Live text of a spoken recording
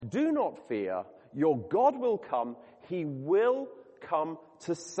Do not fear. Your God will come. He will come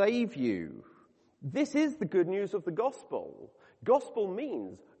to save you. This is the good news of the gospel. Gospel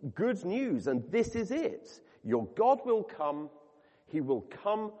means good news, and this is it. Your God will come. He will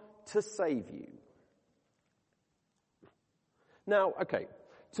come to save you. Now, okay,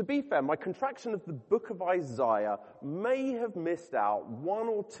 to be fair, my contraction of the book of Isaiah may have missed out one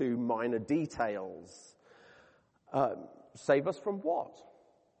or two minor details. Save us from what?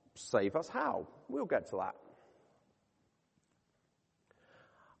 Save us how? We'll get to that.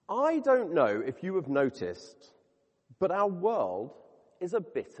 I don't know if you have noticed, but our world is a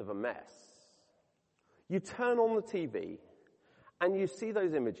bit of a mess. You turn on the TV and you see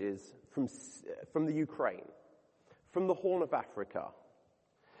those images from the Ukraine, from the Horn of Africa,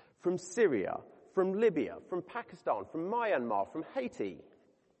 from Syria, from Libya, from Pakistan, from Myanmar, from Haiti.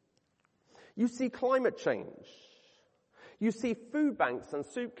 You see climate change. You see food banks and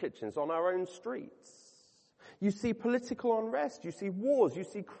soup kitchens on our own streets. You see political unrest. You see wars. You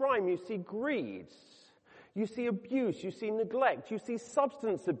see crime. You see greed. You see abuse. You see neglect. You see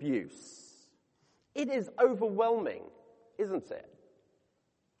substance abuse. It is overwhelming, isn't it?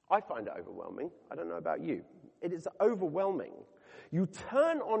 I find it overwhelming. I don't know about you. It is overwhelming. You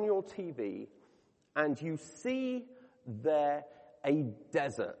turn on your TV and you see there a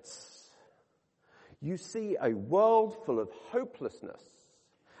desert. You see a world full of hopelessness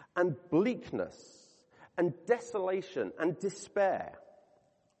and bleakness and desolation and despair.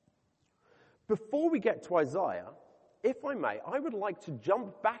 Before we get to Isaiah, if I may, I would like to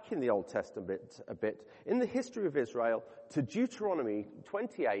jump back in the Old Testament a bit in the history of Israel to Deuteronomy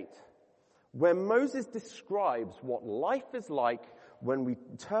 28, where Moses describes what life is like when we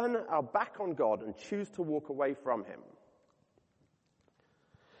turn our back on God and choose to walk away from him.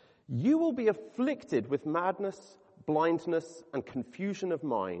 You will be afflicted with madness, blindness, and confusion of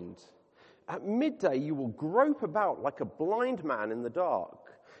mind. At midday you will grope about like a blind man in the dark.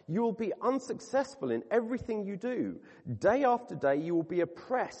 You will be unsuccessful in everything you do. Day after day you will be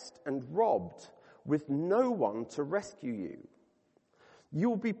oppressed and robbed with no one to rescue you. You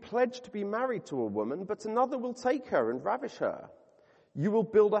will be pledged to be married to a woman, but another will take her and ravish her. You will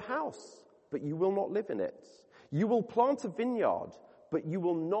build a house, but you will not live in it. You will plant a vineyard, but you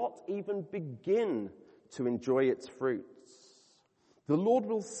will not even begin to enjoy its fruits. The Lord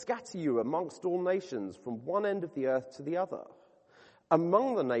will scatter you amongst all nations from one end of the earth to the other.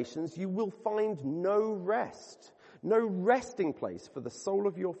 Among the nations you will find no rest, no resting place for the sole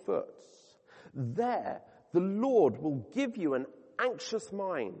of your foot. There the Lord will give you an anxious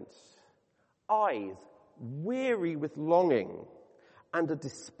mind, eyes weary with longing, and a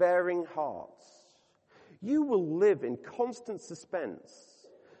despairing heart. You will live in constant suspense,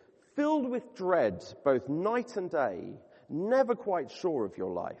 filled with dread both night and day, never quite sure of your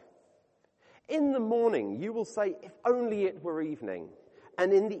life. In the morning you will say, if only it were evening,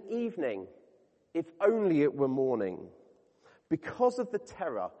 and in the evening, if only it were morning, because of the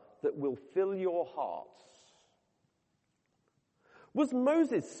terror that will fill your hearts. Was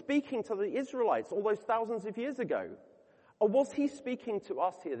Moses speaking to the Israelites all those thousands of years ago? Or was he speaking to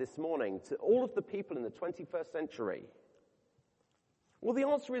us here this morning, to all of the people in the 21st century? Well, the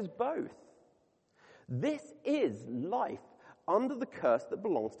answer is both. This is life under the curse that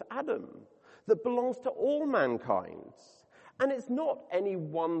belongs to Adam, that belongs to all mankind. And it's not any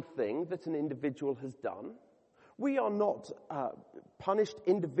one thing that an individual has done. We are not punished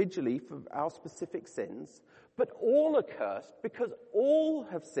individually for our specific sins, but all are cursed because all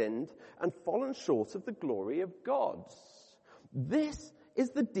have sinned and fallen short of the glory of God. This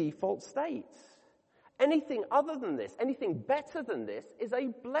is the default state. Anything other than this, anything better than this, is a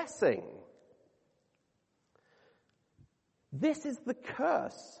blessing. This is the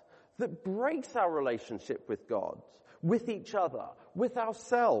curse that breaks our relationship with God, with each other, with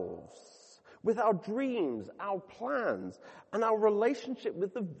ourselves, with our dreams, our plans, and our relationship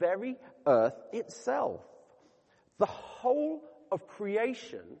with the very earth itself. The whole of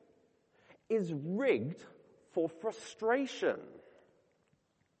creation is rigged for frustration.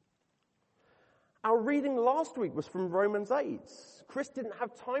 Our reading last week was from Romans 8. Chris didn't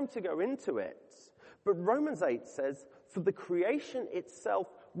have time to go into it, but Romans 8 says, for the creation itself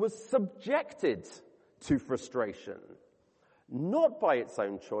was subjected to frustration, not by its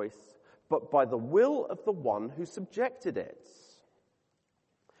own choice, but by the will of the one who subjected it.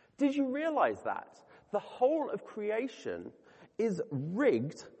 Did you realize that? The whole of creation is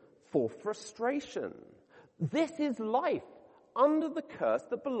rigged for frustration. This is life under the curse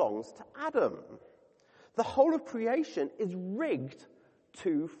that belongs to Adam. The whole of creation is rigged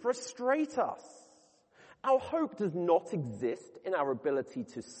to frustrate us. Our hope does not exist in our ability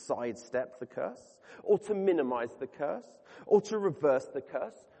to sidestep the curse, or to minimize the curse, or to reverse the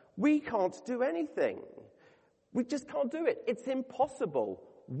curse. We can't do anything. We just can't do it. It's impossible.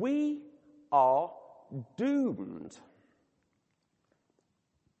 We are doomed.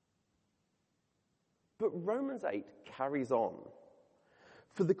 But Romans 8 carries on.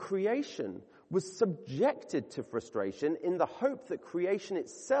 For the creation was subjected to frustration in the hope that creation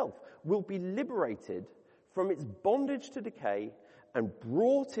itself will be liberated from its bondage to decay and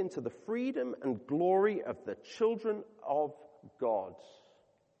brought into the freedom and glory of the children of God.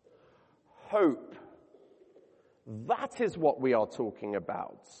 Hope. That is what we are talking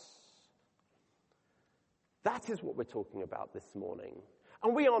about. That is what we're talking about this morning.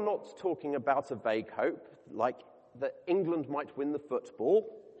 And we are not talking about a vague hope, like that England might win the football.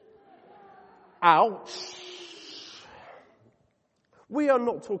 Ouch. We are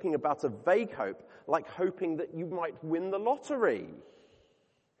not talking about a vague hope, like hoping that you might win the lottery.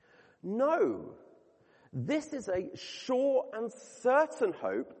 No. This is a sure and certain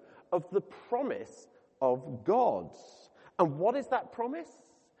hope of the promise of God. And what is that promise?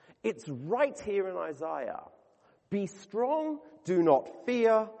 It's right here in Isaiah. Be strong, do not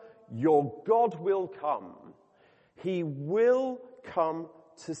fear, your God will come. He will come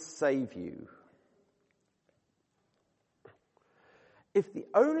to save you. If the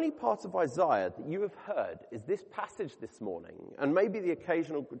only part of Isaiah that you have heard is this passage this morning, and maybe the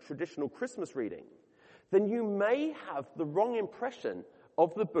occasional traditional Christmas reading, then you may have the wrong impression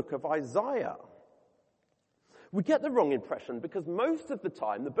of the book of Isaiah. We get the wrong impression because most of the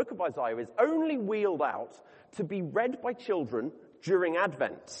time the book of Isaiah is only wheeled out to be read by children during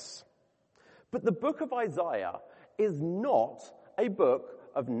Advent. But the book of Isaiah is not a book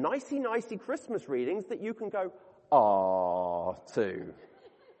of nicey Christmas readings that you can go, ah, to.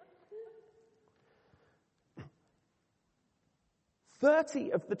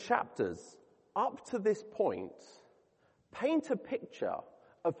 30 of the chapters up to this point paint a picture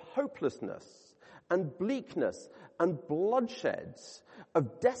of hopelessness and bleakness and bloodshed,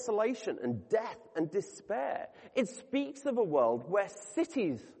 of desolation and death and despair. It speaks of a world where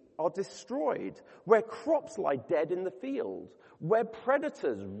cities are destroyed, where crops lie dead in the field, where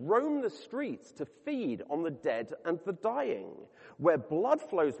predators roam the streets to feed on the dead and the dying, where blood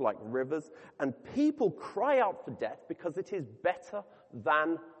flows like rivers and people cry out for death because it is better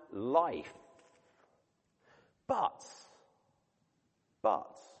than life. But,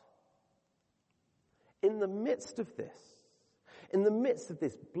 in the midst of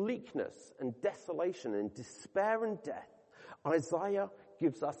this bleakness and desolation and despair and death, Isaiah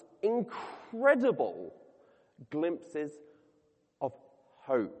gives us incredible glimpses of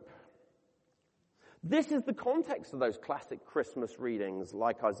hope. This is the context of those classic Christmas readings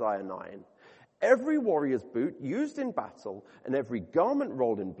like Isaiah 9. Every warrior's boot used in battle and every garment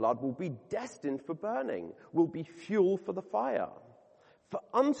rolled in blood will be destined for burning, will be fuel for the fire. For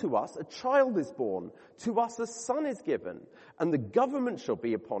unto us a child is born, to us a son is given, and the government shall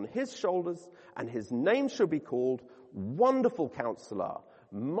be upon his shoulders, and his name shall be called Wonderful Counselor,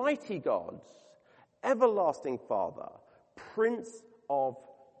 Mighty God, Everlasting Father, Prince of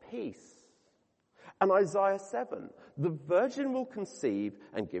Peace. And Isaiah 7, the virgin will conceive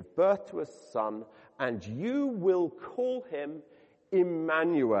and give birth to a son, and you will call him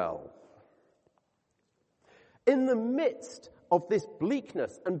Emmanuel. In the midst of this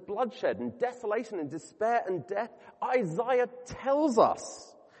bleakness and bloodshed and desolation and despair and death, Isaiah tells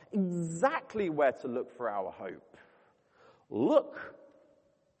us exactly where to look for our hope. Look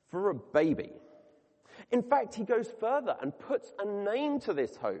for a baby. In fact, he goes further and puts a name to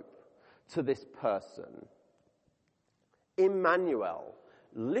this hope, to this person. Emmanuel,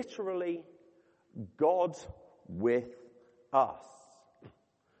 literally God with us.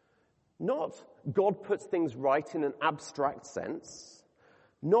 Not God puts things right in an abstract sense.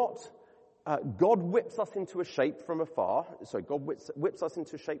 Not God whips us into a shape from afar. Sorry, God whips us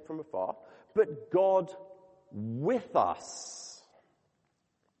into shape from afar. But God with us.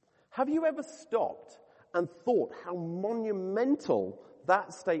 Have you ever stopped and thought how monumental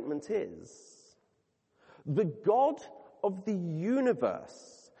that statement is? The God of the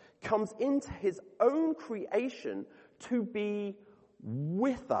universe comes into his own creation to be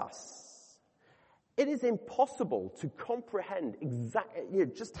with us. It is impossible to comprehend exactly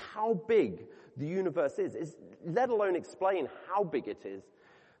just how big the universe is, let alone explain how big it is.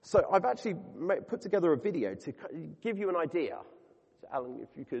 So I've actually put together a video to give you an idea. So Alan, if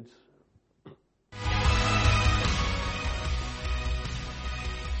you could...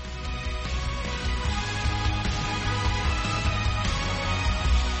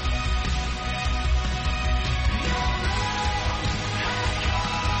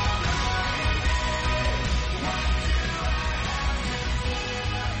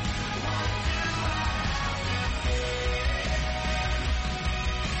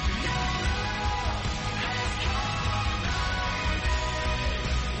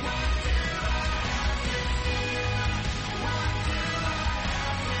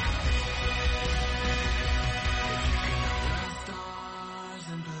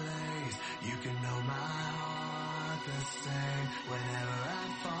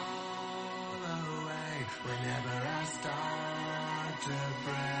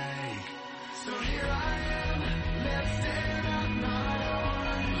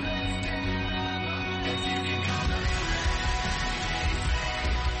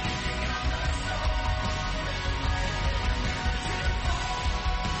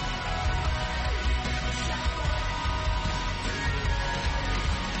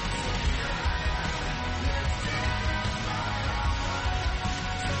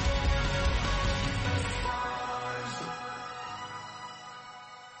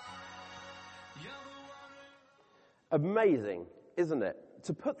 Amazing, isn't it?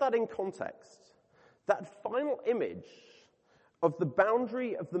 To put that in context, that final image of the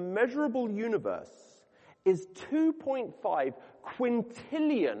boundary of the measurable universe is 2.5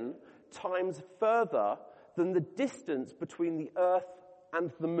 quintillion times further than the distance between the Earth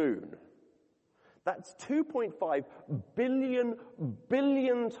and the Moon. That's 2.5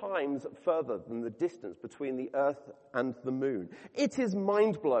 billion times further than the distance between the Earth and the Moon. It is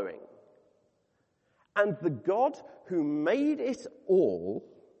mind-blowing. And the God who made it all,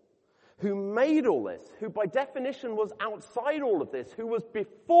 who made all this, who by definition was outside all of this, who was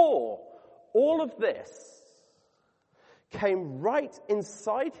before all of this, came right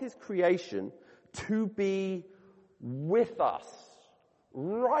inside his creation to be with us,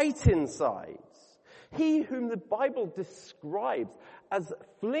 right inside. He whom the Bible describes as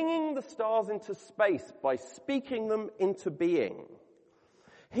flinging the stars into space by speaking them into being.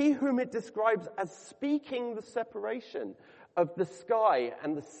 He whom it describes as speaking the separation of the sky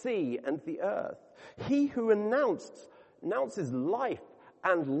and the sea and the earth. He who announces life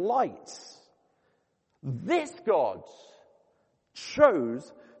and light. This God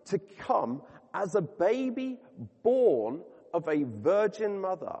chose to come as a baby born of a virgin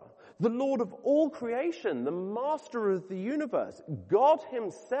mother. The Lord of all creation, the master of the universe, God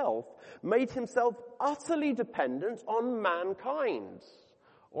himself made himself utterly dependent on mankind.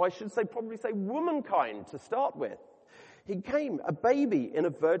 Or I should probably say womankind to start with. He came a baby in a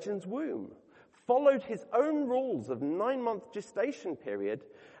virgin's womb, followed his own rules of 9-month gestation period,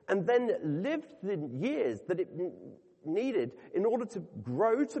 and then lived the years that it needed in order to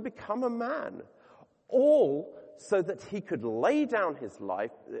grow to become a man. All so that he could lay down this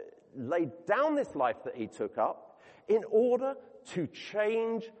life that he took up in order to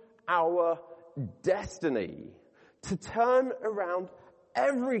change our destiny, to turn around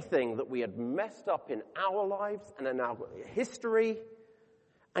everything that we had messed up in our lives and in our history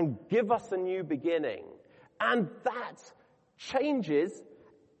and give us a new beginning. And that changes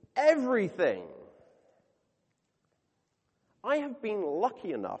everything. I have been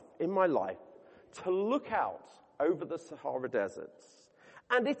lucky enough in my life to look out over the Sahara deserts,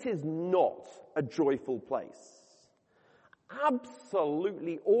 and it is not a joyful place.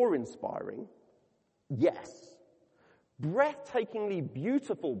 Absolutely awe-inspiring, yes. Breathtakingly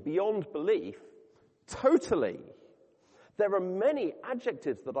beautiful beyond belief, totally. There are many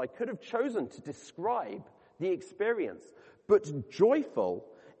adjectives that I could have chosen to describe the experience, but joyful,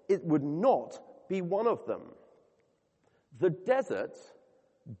 it would not be one of them. The desert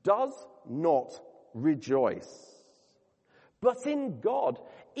does not rejoice. But in God,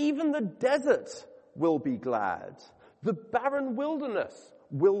 even the desert will be glad. The barren wilderness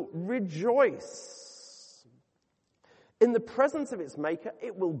will rejoice. In the presence of its maker,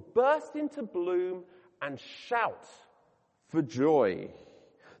 it will burst into bloom and shout for joy.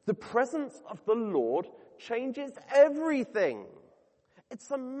 The presence of the Lord changes everything.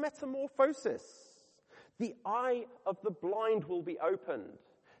 It's a metamorphosis. The eye of the blind will be opened.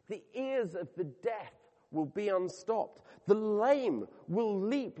 The ears of the deaf will be unstopped. The lame will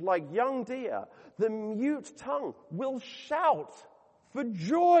leap like young deer. The mute tongue will shout for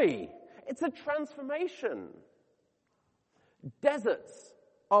joy. It's a transformation. Deserts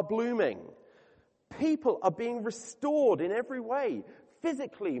are blooming. People are being restored in every way.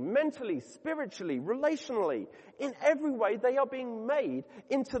 Physically, mentally, spiritually, relationally. In every way, they are being made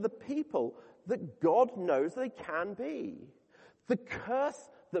into the people that God knows they can be. The curse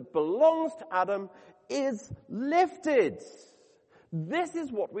that belongs to Adam is lifted. This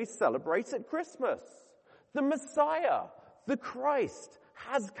is what we celebrate at Christmas. The Messiah, the Christ,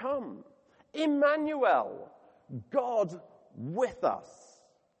 has come. Emmanuel, God with us.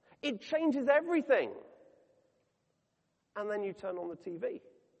 It changes everything. And then you turn on the TV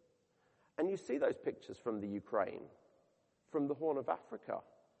and you see those pictures from the Ukraine, from the Horn of Africa,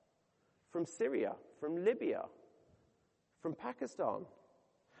 from Syria, from Libya, from Pakistan,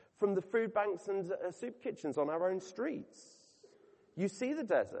 from the food banks and soup kitchens on our own streets. You see the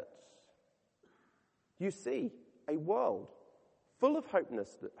desert. You see a world full of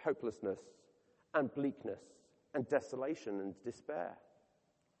hopelessness and bleakness and desolation and despair.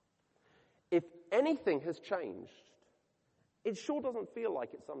 If anything has changed, it sure doesn't feel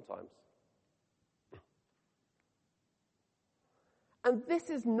like it sometimes. And this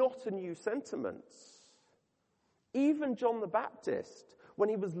is not a new sentiment. Even John the Baptist, when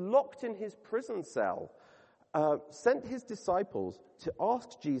he was locked in his prison cell, sent his disciples to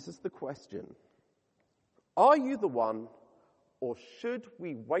ask Jesus the question, "Are you the one, or should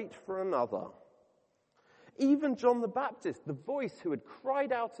we wait for another?" Even John the Baptist, the voice who had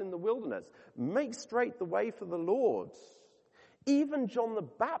cried out in the wilderness, "Make straight the way for the Lord." Even John the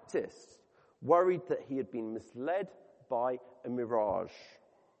Baptist worried that he had been misled by a mirage.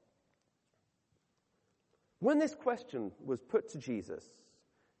 When this question was put to Jesus,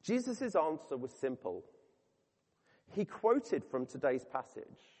 Jesus' answer was simple. He quoted from today's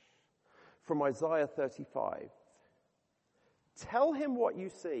passage, from Isaiah 35. "Tell him what you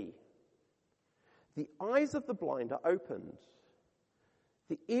see. The eyes of the blind are opened.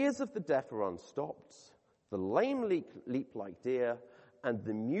 The ears of the deaf are unstopped. The lame leap like deer, and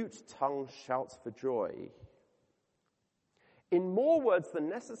the mute tongue shouts for joy." In more words than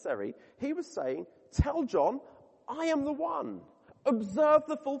necessary, he was saying, tell John, I am the one. Observe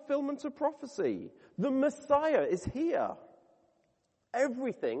the fulfillment of prophecy. The Messiah is here.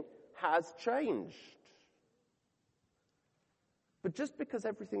 Everything has changed. But just because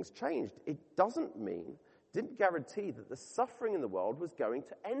everything's changed, it didn't guarantee that the suffering in the world was going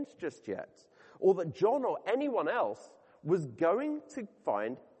to end just yet, or that John or anyone else was going to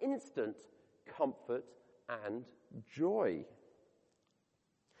find instant comfort and joy.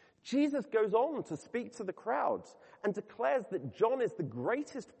 Jesus goes on to speak to the crowds and declares that John is the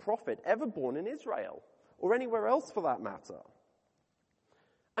greatest prophet ever born in Israel, or anywhere else for that matter.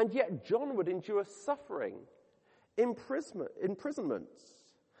 And yet John would endure suffering,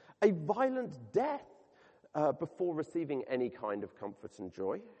 imprisonments, a violent death before receiving any kind of comfort and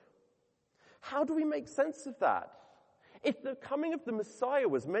joy. How do we make sense of that? If the coming of the Messiah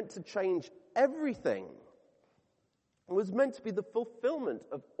was meant to change everything, was meant to be the fulfillment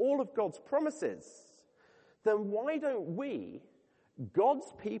of all of God's promises, then why don't we,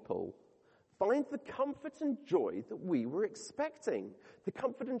 God's people, find the comfort and joy that we were expecting, the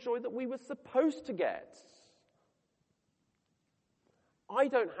comfort and joy that we were supposed to get? I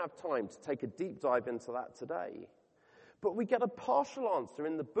don't have time to take a deep dive into that today, but we get a partial answer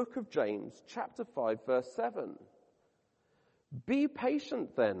in the book of James, chapter 5, verse 7. "Be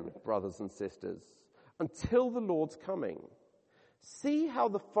patient then, brothers and sisters, until the Lord's coming. See how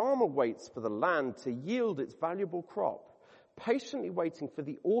the farmer waits for the land to yield its valuable crop, patiently waiting for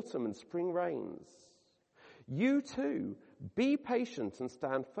the autumn and spring rains. You too, be patient and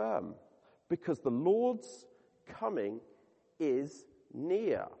stand firm, because the Lord's coming is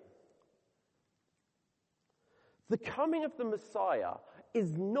near." The coming of the Messiah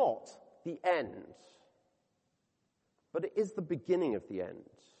is not the end, but it is the beginning of the end.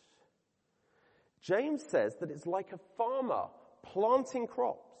 James says that it's like a farmer planting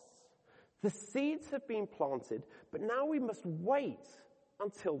crops. The seeds have been planted, but now we must wait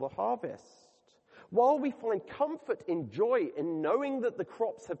until the harvest. While we find comfort and joy in knowing that the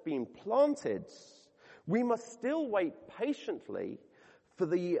crops have been planted, we must still wait patiently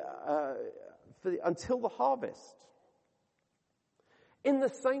until the harvest. In the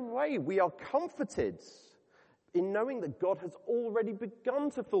same way, we are comforted in knowing that God has already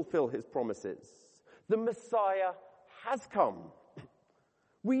begun to fulfill his promises. The Messiah has come.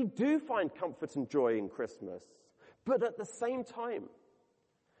 We do find comfort and joy in Christmas, but at the same time,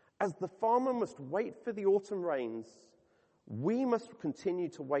 as the farmer must wait for the autumn rains, we must continue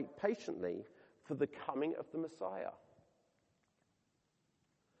to wait patiently for the coming of the Messiah.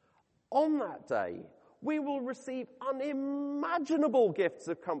 On that day, we will receive unimaginable gifts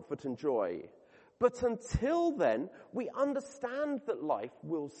of comfort and joy. But until then, we understand that life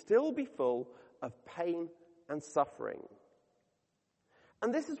will still be full of pain and suffering.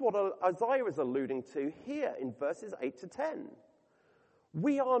 And this is what Isaiah is alluding to here in verses 8 to 10.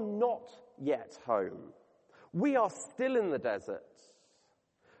 We are not yet home. We are still in the desert.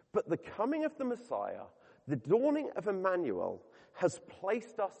 But the coming of the Messiah, the dawning of Emmanuel, has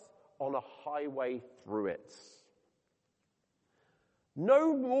placed us on a highway through it.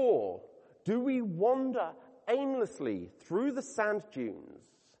 No more do we wander aimlessly through the sand dunes,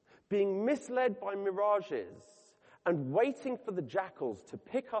 being misled by mirages and waiting for the jackals to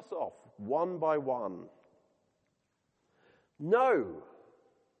pick us off one by one. No,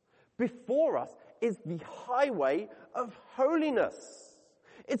 before us is the highway of holiness.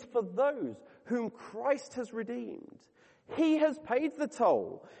 It's for those whom Christ has redeemed. He has paid the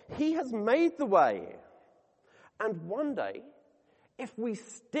toll. He has made the way. And one day, if we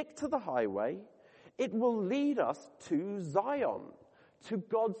stick to the highway, it will lead us to Zion, to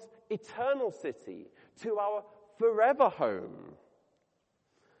God's eternal city, to our forever home,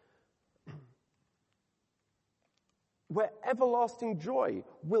 where everlasting joy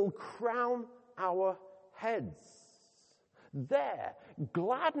will crown our heads. There,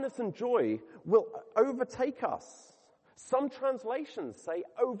 gladness and joy will overtake us. Some translations say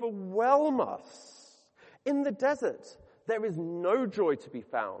overwhelm us. In the desert, there is no joy to be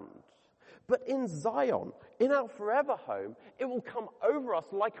found. But in Zion, in our forever home, it will come over us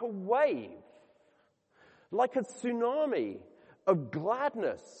like a wave, like a tsunami of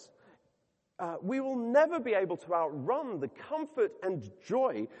gladness. We will never be able to outrun the comfort and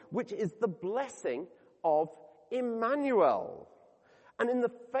joy which is the blessing of Emmanuel. And in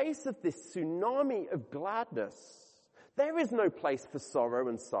the face of this tsunami of gladness, there is no place for sorrow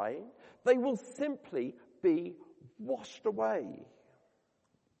and sighing. They will simply be washed away.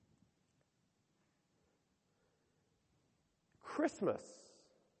 Christmas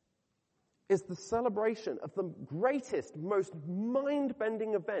is the celebration of the greatest, most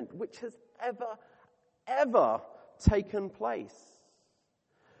mind-bending event which has ever taken place.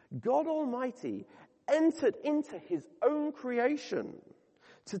 God Almighty entered into his own creation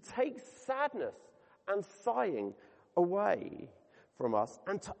to take sadness and sighing away from us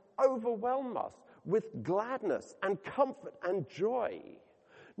and to overwhelm us with gladness and comfort and joy.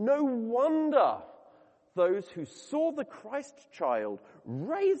 No wonder those who saw the Christ child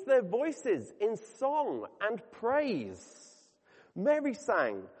raised their voices in song and praise. Mary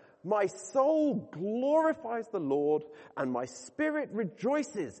sang, "My soul glorifies the Lord, and my spirit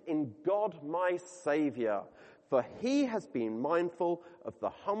rejoices in God my Saviour, for he has been mindful of the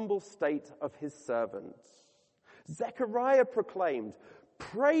humble state of his servant." Zechariah proclaimed,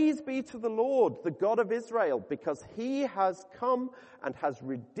 "Praise be to the Lord, the God of Israel, because he has come and has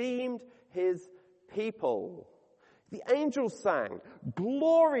redeemed his people." The angels sang,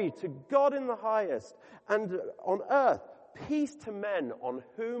 "Glory to God in the highest, and on earth peace to men on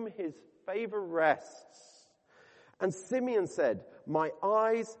whom his favor rests." And Simeon said, "My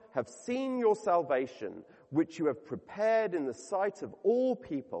eyes have seen your salvation, which you have prepared in the sight of all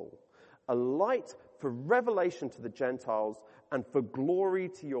people, a light for revelation to the Gentiles and for glory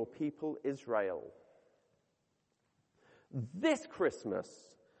to your people Israel." This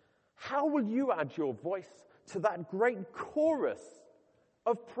Christmas, how will you add your voice to that great chorus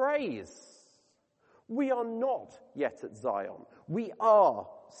of praise? We are not yet at Zion. We are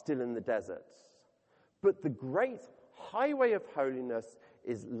still in the desert. But the great highway of holiness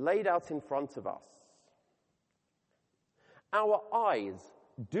is laid out in front of us. Our eyes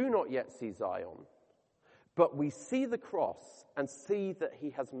do not yet see Zion, but we see the cross and see that he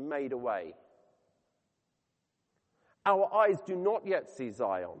has made a way. Our eyes do not yet see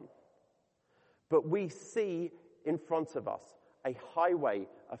Zion, but we see in front of us a highway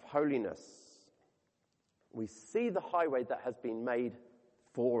of holiness. We see the highway that has been made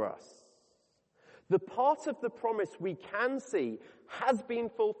for us. The part of the promise we can see has been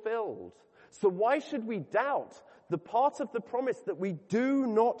fulfilled. So why should we doubt the part of the promise that we do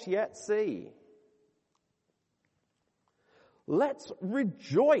not yet see? Let's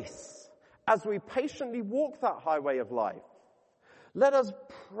rejoice as we patiently walk that highway of life. Let us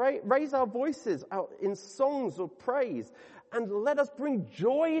raise our voices out in songs of praise, and let us bring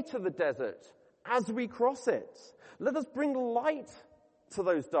joy to the desert as we cross it. Let us bring light to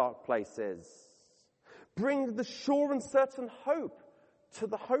those dark places. Bring the sure and certain hope to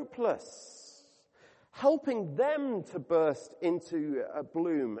the hopeless, helping them to burst into a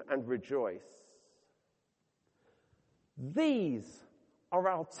bloom and rejoice. These are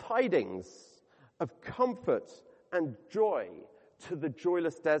our tidings of comfort and joy to the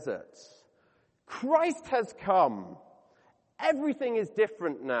joyless desert. Christ has come. Everything is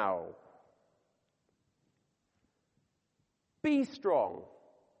different now. Be strong.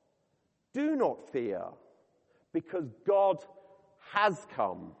 Do not fear, because God has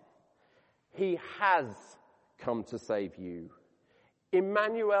come. He has come to save you.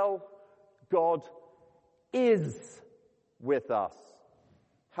 Emmanuel, God is with us.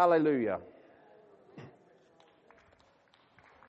 Hallelujah.